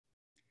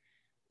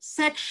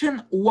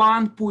Section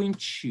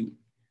 1.2,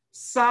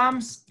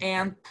 sums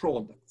and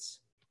products.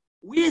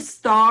 We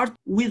start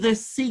with a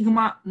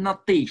sigma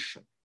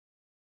notation.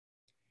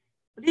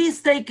 Please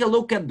take a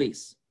look at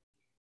this.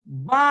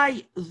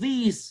 By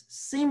this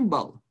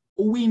symbol,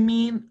 we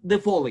mean the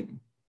following: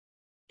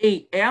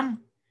 AM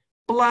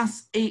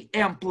plus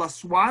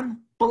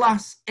 1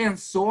 plus and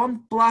so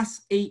on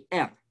plus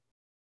AN.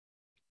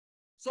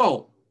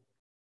 So,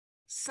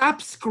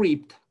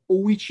 subscript,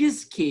 which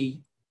is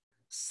K,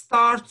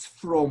 starts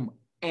from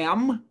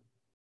M.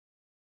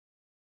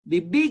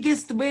 The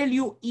biggest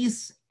value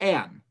is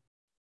N.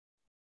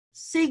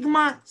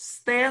 Sigma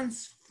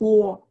stands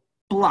for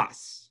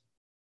plus.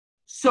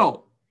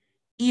 So,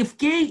 if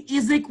K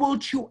is equal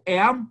to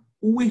M,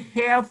 we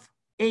have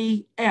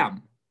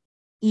AM.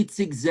 It's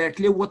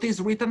exactly what is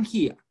written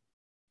here.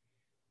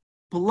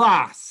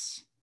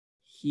 Plus,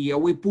 here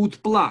we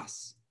put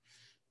plus.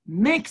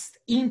 Next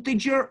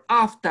integer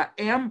after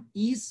M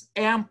is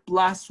M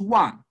plus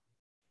 1.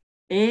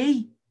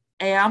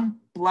 AM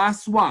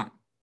plus 1.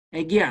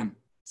 Again,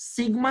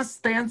 sigma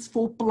stands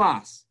for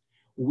plus.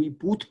 We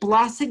put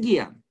plus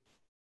again.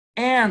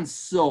 And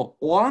so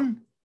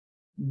on.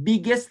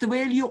 Biggest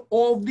value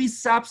of the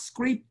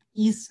subscript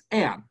is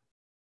N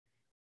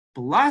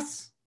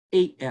plus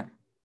AN.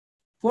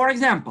 For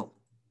example,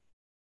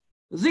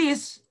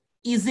 this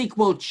is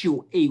equal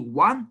to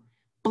A1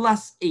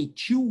 plus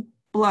A2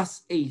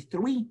 plus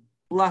A3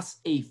 plus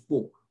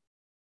A4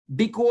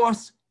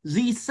 because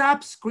the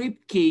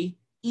subscript K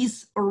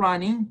is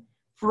running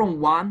from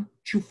 1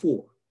 to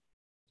 4.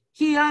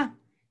 Here,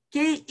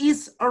 K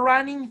is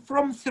running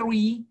from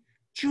 3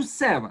 to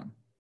 7.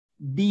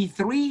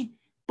 B3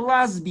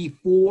 plus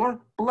B4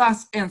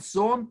 plus and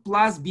so on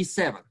plus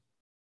B7.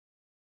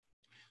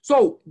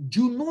 So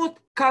do not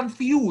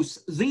confuse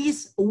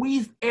this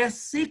with a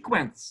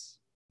sequence.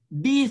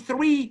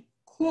 B3,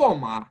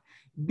 comma,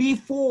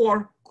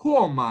 B4,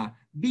 comma,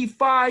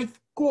 B5,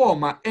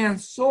 comma, and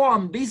so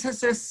on. This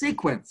is a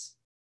sequence.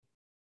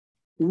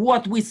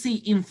 What we see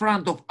in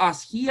front of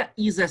us here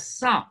is a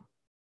sum.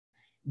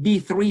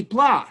 B3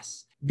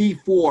 plus,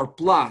 B4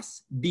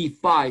 plus,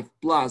 B5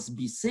 plus,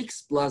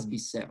 B6 plus,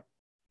 B7.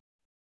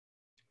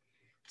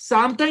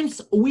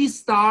 Sometimes we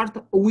start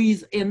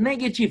with a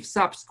negative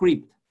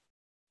subscript.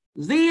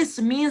 This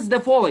means the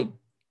following: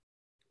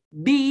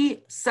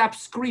 B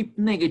subscript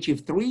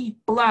negative 3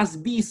 plus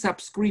B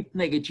subscript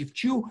negative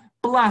 2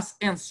 plus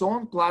and so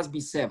on plus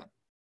B7.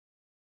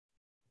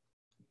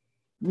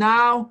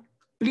 Now,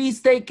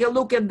 please take a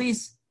look at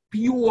this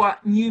pure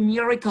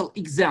numerical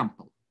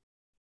example.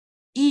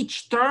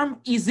 Each term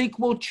is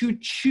equal to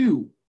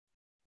 2.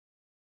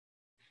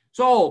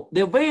 So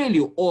the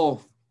value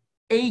of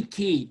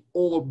AK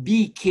or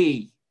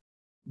BK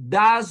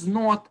does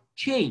not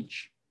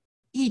change.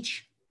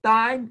 Each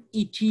time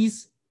it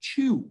is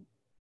 2.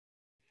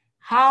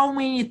 How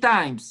many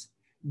times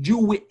do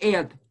we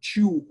add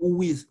 2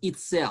 with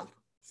itself?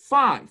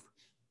 5,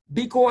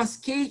 because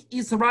K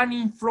is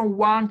running from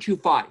 1 to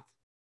 5.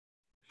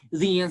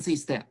 The answer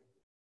is 10.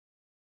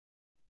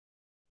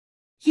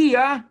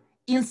 Here,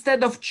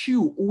 instead of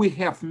 2, we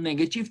have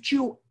negative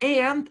 2,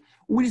 and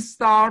we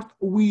start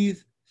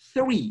with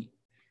 3.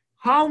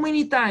 How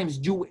many times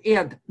do we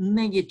add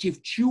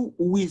negative 2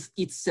 with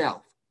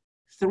itself?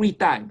 3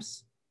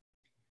 times.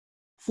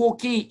 For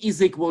K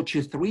is equal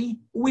to 3,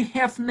 we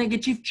have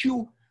negative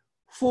 2.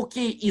 For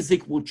K is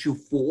equal to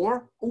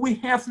 4, we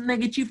have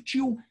negative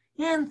 2.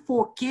 And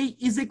for K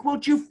is equal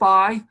to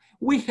 5,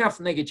 we have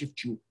negative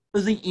 2.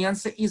 The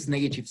answer is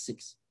negative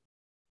 6.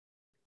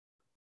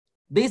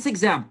 This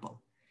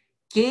example,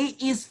 K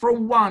is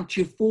from 1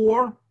 to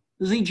 4,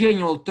 the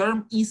general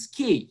term is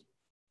K.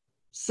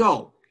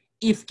 So,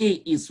 if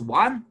K is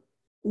 1,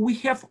 we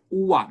have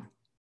 1.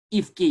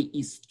 If K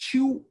is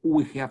 2,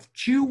 we have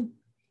 2.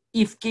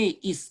 If K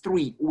is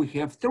 3, we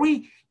have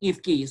 3.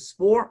 If K is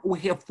 4, we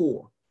have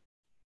 4.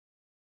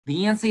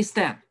 The answer is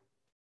 10.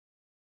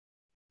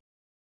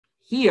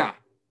 Here,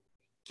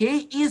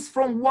 K is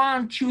from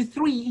 1 to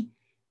 3,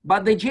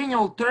 but the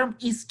general term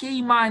is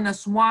K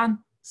minus 1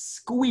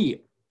 squared.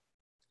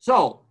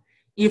 So,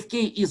 if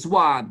K is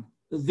 1,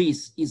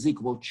 this is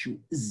equal to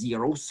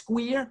 0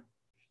 squared.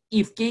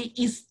 If K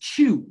is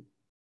 2,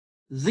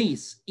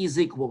 this is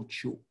equal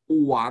to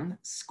 1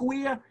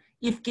 squared.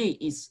 If K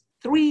is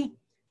 3,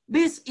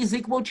 this is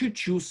equal to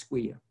 2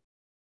 squared.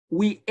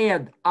 We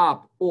add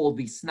up all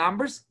these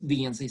numbers,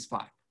 the answer is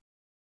 5.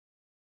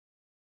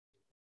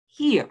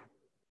 Here,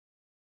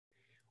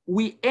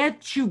 we add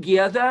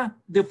together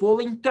the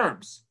following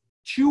terms: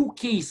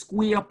 2k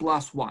squared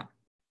plus 1.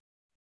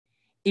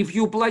 If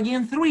you plug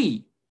in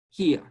 3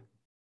 here,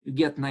 you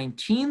get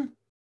 19.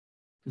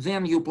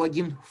 Then you plug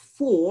in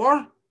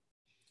 4.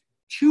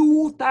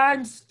 2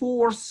 times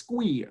 4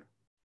 squared.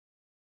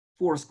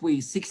 4 squared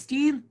is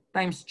 16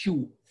 times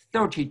 2,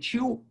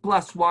 32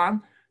 plus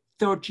 1,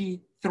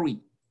 33,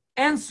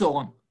 and so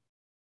on.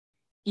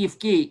 If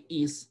K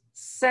is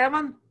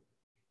 7,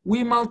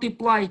 we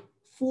multiply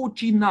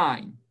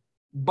 49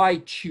 by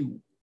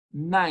 2,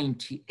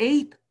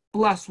 98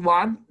 plus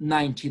 1,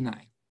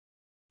 99.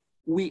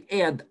 we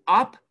add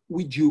up,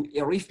 we do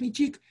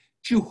arithmetic,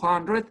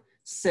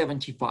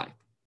 275.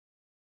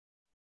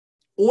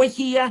 Over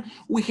here,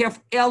 we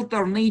have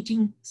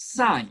alternating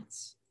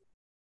signs.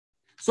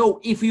 So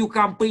if you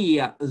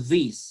compare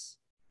this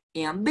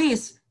and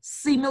this,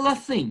 similar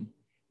thing.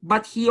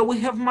 But here we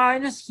have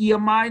minus,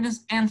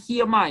 and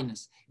here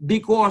minus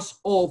because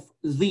of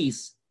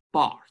this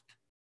part.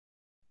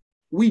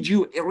 We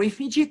do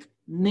arithmetic,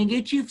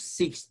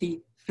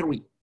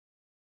 -63.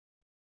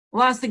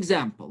 Last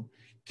example,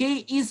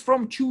 k is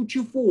from 2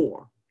 to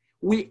 4.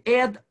 We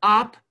add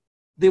up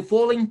the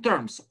following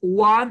terms,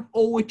 1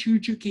 over 2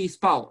 to k's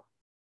power.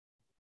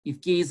 If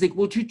k is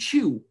equal to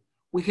 2,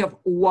 we have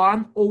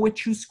 1 over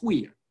 2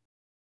 squared.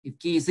 If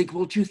k is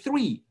equal to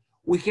 3,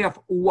 we have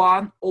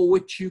 1 over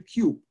 2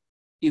 cubed.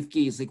 If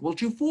k is equal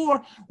to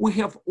 4, we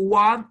have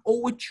 1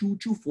 over 2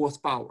 to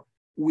 4th power.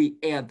 We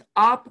add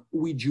up,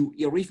 we do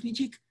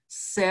arithmetic,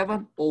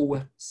 7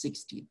 over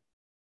 16.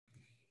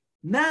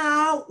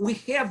 Now we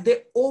have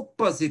the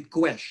opposite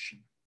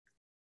question.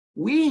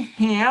 We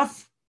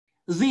have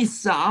the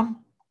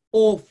sum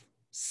of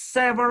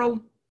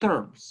several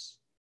terms.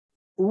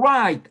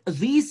 Write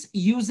this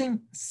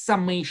using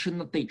summation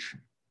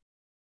notation.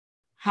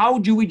 How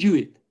do we do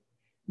it?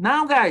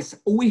 Now, guys,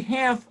 we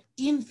have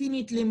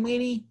infinitely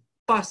many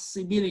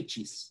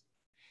possibilities.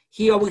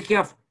 Here we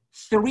have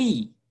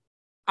 3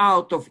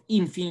 out of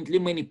infinitely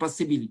many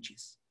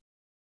possibilities.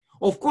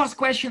 Of course,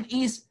 question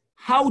is,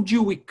 how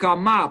do we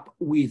come up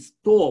with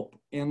top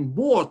and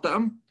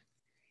bottom?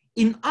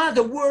 In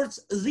other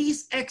words,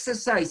 this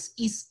exercise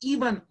is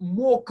even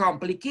more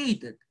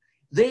complicated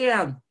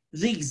than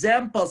the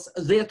examples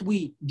that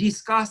we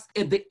discussed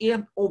at the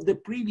end of the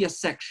previous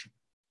section.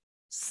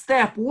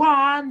 Step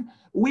 1,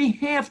 we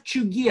have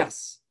to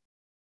guess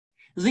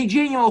the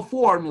general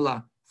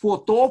formula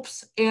for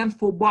tops and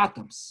for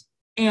bottoms.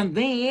 And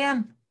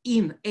then,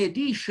 in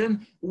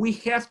addition, we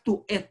have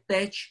to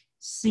attach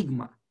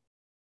sigma.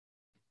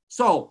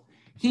 So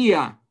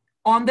here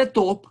on the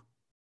top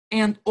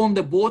and on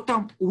the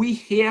bottom, we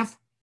have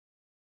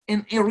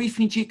an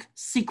arithmetic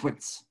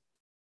sequence.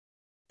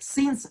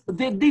 Since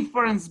the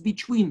difference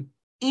between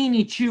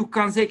any 2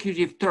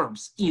 consecutive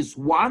terms is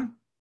 1,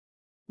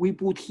 we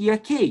put here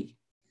k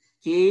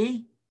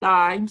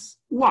times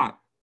 1.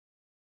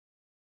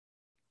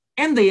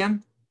 And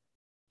then,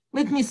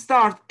 let me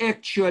start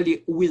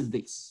actually with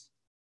this.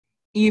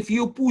 If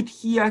you put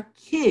here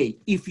k,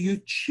 if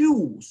you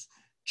choose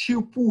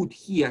to put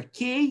here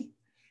k,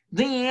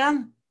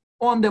 then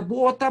on the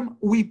bottom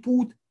we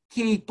put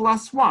k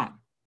plus 1.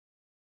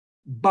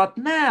 But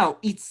now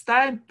it's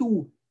time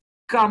to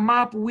come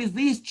up with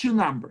these 2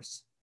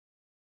 numbers.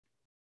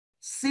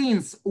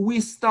 Since we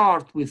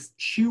start with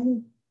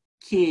 2,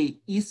 k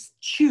is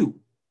 2.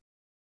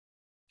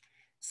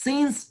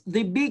 Since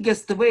the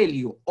biggest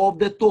value of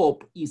the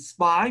top is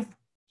 5,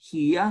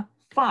 here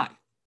 5.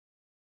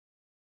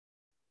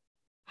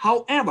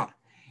 However,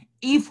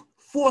 if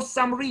for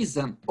some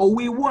reason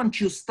we want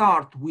to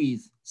start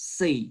with,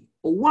 say,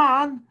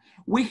 1,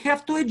 we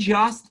have to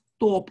adjust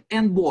top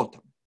and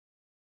bottom.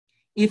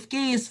 If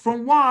k is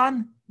from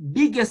 1,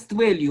 biggest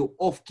value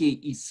of k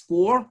is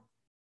 4,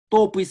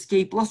 top is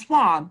k plus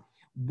 1,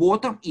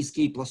 bottom is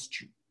k plus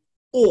 2.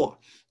 Or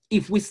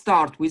if we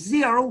start with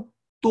 0,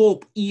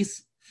 top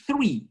is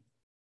 3.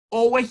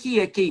 Over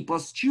here k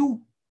plus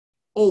 2,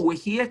 over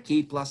here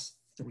k plus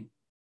 3.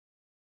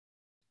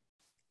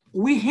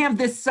 We have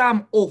the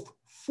sum of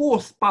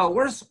 4th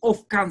powers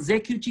of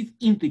consecutive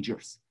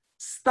integers,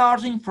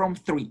 starting from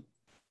 3.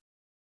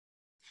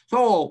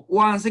 So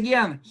once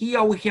again,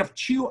 here we have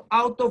 2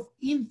 out of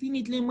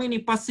infinitely many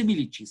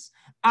possibilities.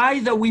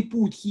 Either we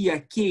put here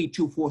k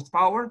to 4th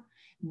power,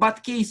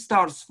 but k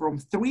starts from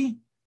 3,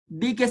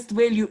 biggest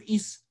value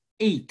is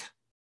 8.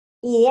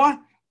 Or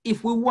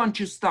if we want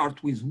to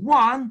start with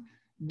 1,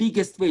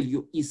 biggest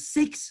value is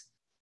 6,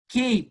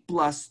 k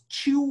plus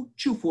 2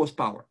 to 4th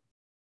power.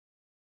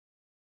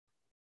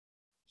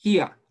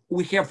 Here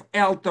we have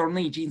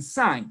alternating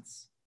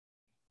signs.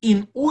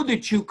 In order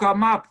to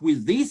come up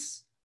with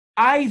this,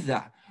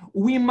 either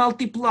we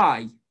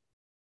multiply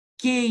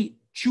k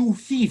to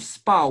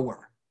 5th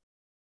power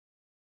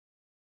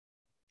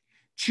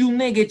to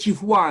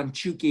 -1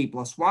 to k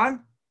plus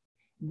 1,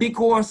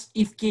 because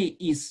if k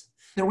is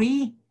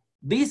 3,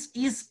 this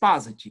is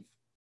positive.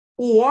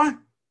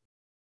 Or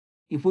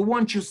if we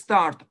want to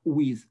start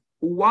with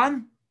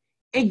 1,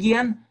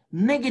 again,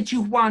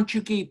 -1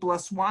 to k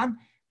plus 1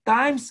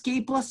 times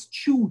k plus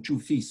 2 to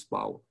 5th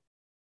power.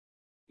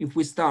 If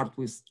we start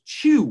with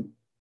 2,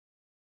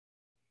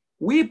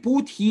 we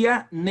put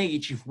here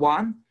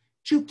 -1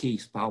 to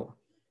k's power,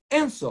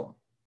 and so on.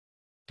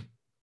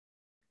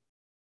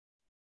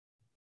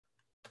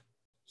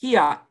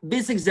 Here,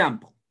 this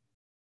example.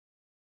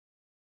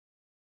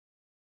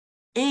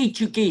 A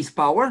to k's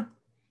power,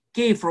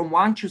 k from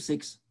 1 to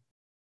 6.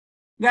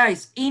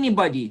 Guys,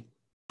 anybody,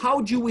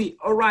 how do we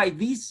write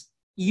this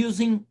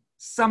using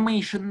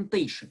summation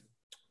notation?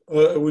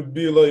 It would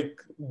be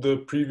like the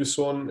previous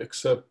one,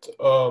 except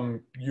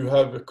you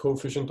have a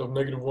coefficient of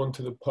 -1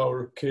 to the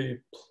power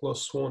k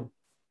plus 1.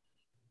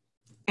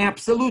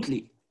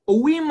 Absolutely.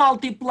 We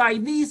multiply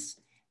this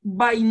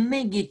by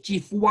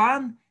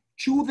 -1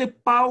 to the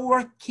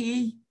power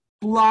k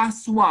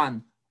plus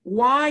 1.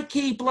 Why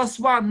k plus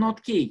 1,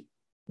 not k?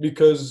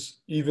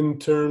 Because even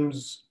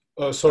terms,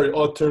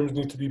 odd terms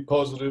need to be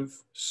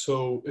positive.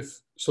 So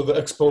the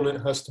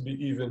exponent has to be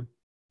even.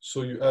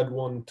 So you add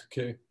 1 to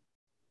k.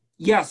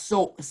 Yes,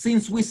 so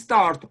since we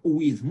start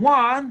with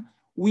 1,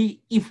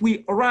 if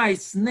we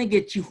raise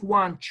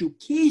 -1 to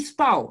k's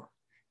power,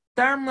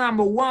 term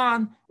number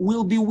 1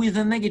 will be with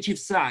a negative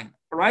sign,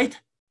 right?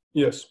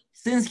 Yes.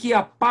 Since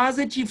here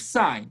positive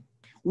sign,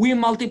 we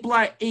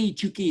multiply a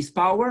to k's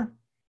power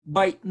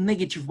by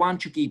 -1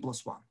 to k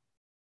plus 1.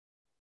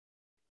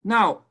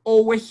 Now,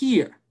 over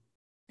here,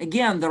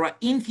 again, there are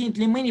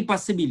infinitely many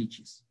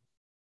possibilities.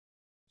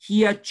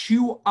 Here,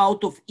 2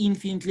 out of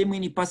infinitely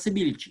many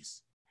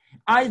possibilities.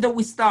 Either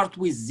we start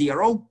with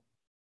 0,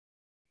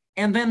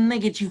 and then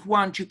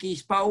 -1 to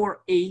k's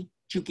power, a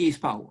to k's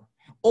power.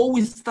 Or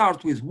we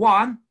start with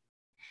 1,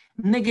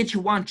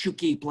 -1 to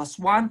k plus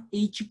 1,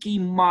 a to k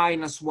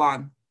minus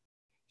 1.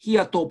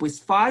 Here top is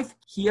 5,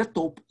 here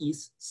top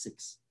is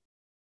 6.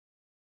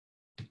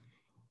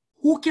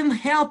 Who can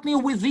help me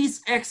with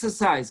this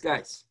exercise,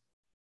 guys?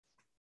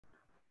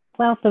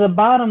 Well, for the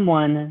bottom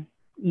one,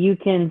 you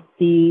can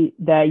see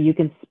that you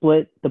can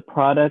split the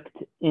product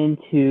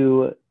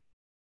into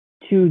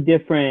 2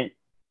 different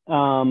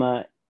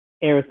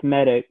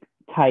arithmetic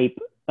type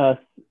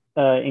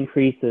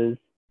increases,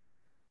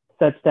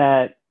 such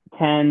that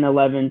 10,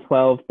 11,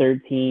 12,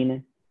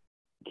 13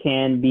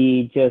 can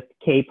be just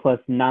k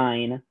plus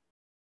 9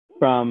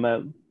 from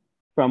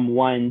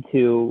 1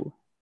 to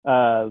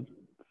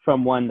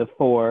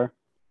 4,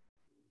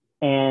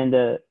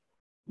 and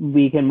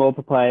we can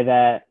multiply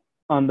that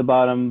on the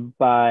bottom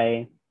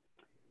by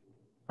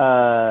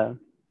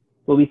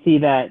well, we see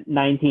that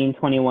 19,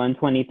 21,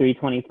 23,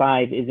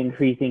 25 is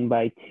increasing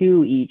by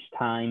 2 each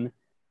time.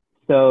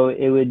 So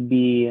it would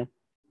be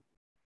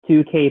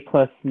 2k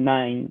plus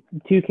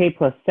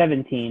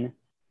 17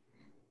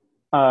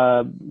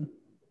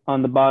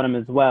 on the bottom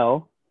as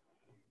well.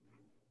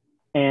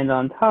 And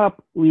on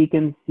top, we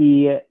can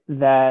see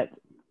that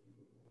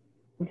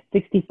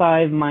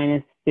 65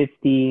 minus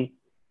 50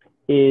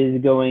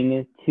 is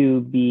going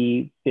to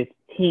be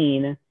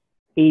 15.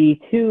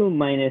 82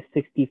 minus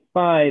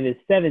 65 is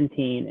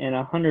 17, and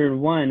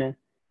 101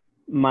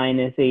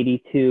 minus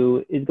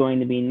 82 is going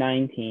to be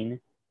 19.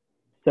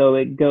 So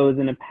it goes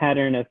in a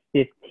pattern of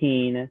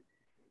 15,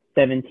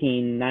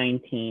 17,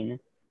 19.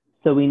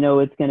 So we know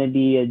it's going to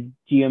be a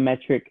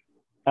geometric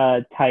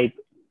type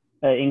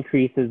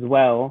increase as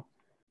well.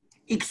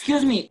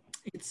 Excuse me,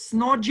 it's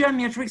not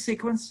geometric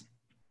sequence.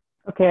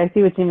 Okay, I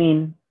see what you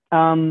mean.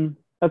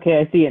 Okay,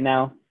 I see it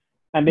now.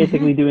 I'm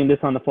basically doing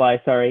this on the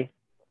fly, sorry.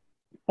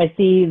 I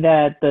see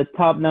that the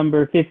top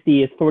number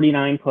 50 is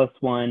 49 plus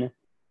 1.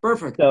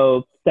 Perfect.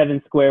 So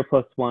 7 squared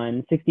plus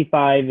 1.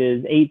 65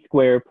 is 8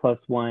 squared plus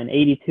 1.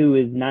 82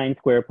 is 9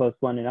 squared plus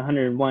 1. And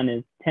 101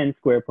 is 10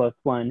 squared plus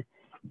 1.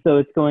 So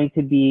it's going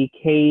to be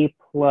k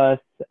plus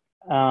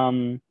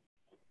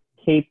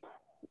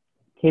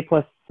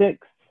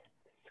 6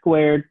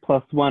 squared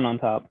plus 1 on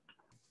top.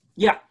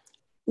 Yeah,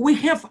 we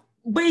have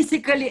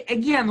basically,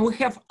 again, we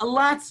have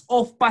lots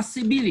of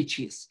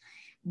possibilities.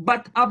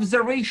 But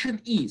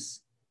observation is,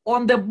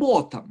 on the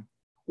bottom,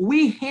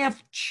 we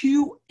have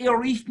 2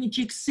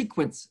 arithmetic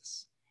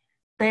sequences,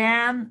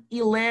 10,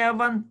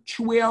 11,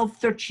 12,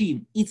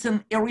 13. It's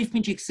an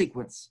arithmetic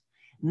sequence.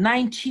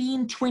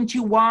 19,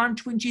 21,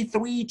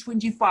 23,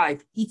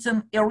 25. It's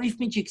an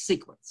arithmetic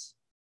sequence.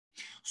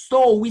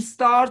 So we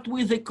start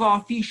with the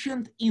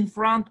coefficient in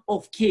front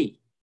of k.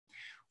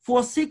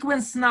 For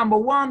sequence number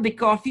 1, the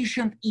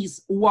coefficient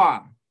is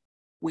 1.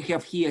 We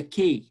have here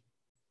k.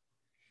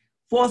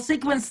 For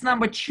sequence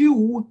number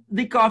 2,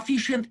 the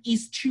coefficient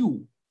is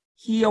 2.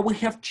 Here we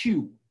have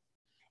 2.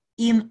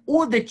 In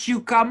order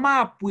to come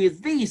up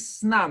with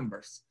these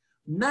numbers,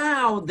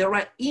 now there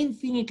are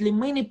infinitely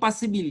many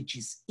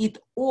possibilities. It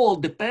all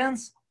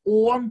depends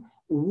on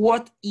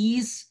what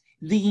is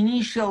the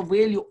initial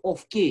value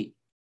of k.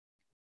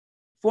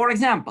 For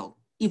example,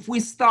 if we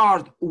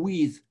start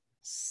with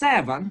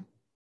 7,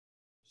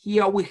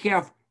 here we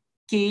have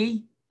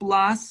k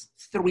plus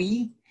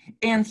 3.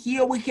 And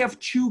here we have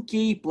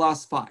 2k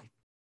plus 5.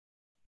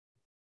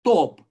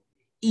 Top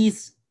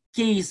is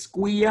k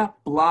squared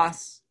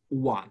plus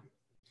 1.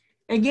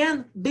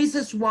 Again, this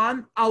is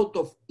one out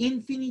of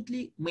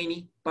infinitely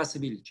many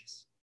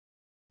possibilities.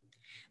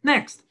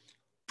 Next,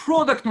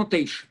 product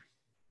notation.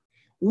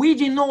 We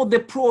denote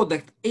the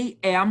product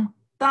am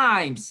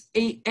times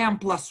am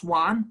plus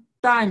 1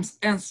 times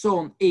and so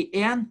on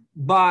an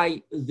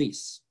by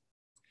this.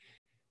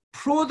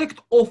 Product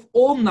of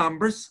all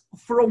numbers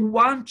from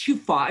 1 to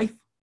 5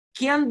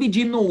 can be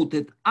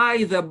denoted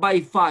either by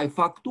 5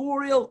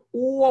 factorial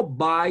or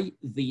by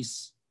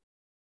this.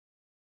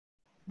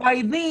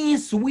 By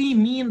this, we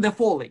mean the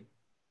following.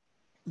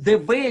 The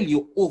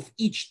value of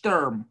each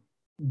term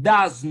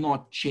does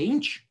not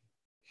change,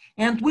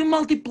 and we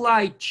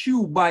multiply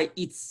 2 by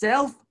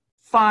itself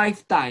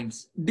 5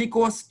 times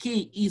because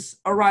k is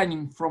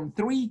running from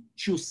 3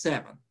 to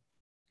 7.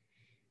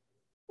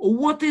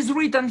 What is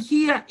written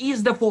here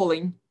is the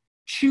following: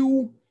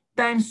 2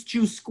 times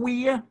 2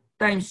 square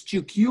times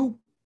 2 cube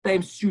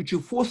times 2 to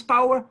 4th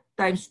power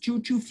times 2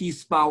 to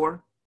 5th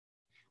power,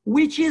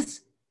 which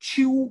is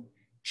 2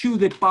 to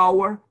the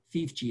power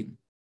 15.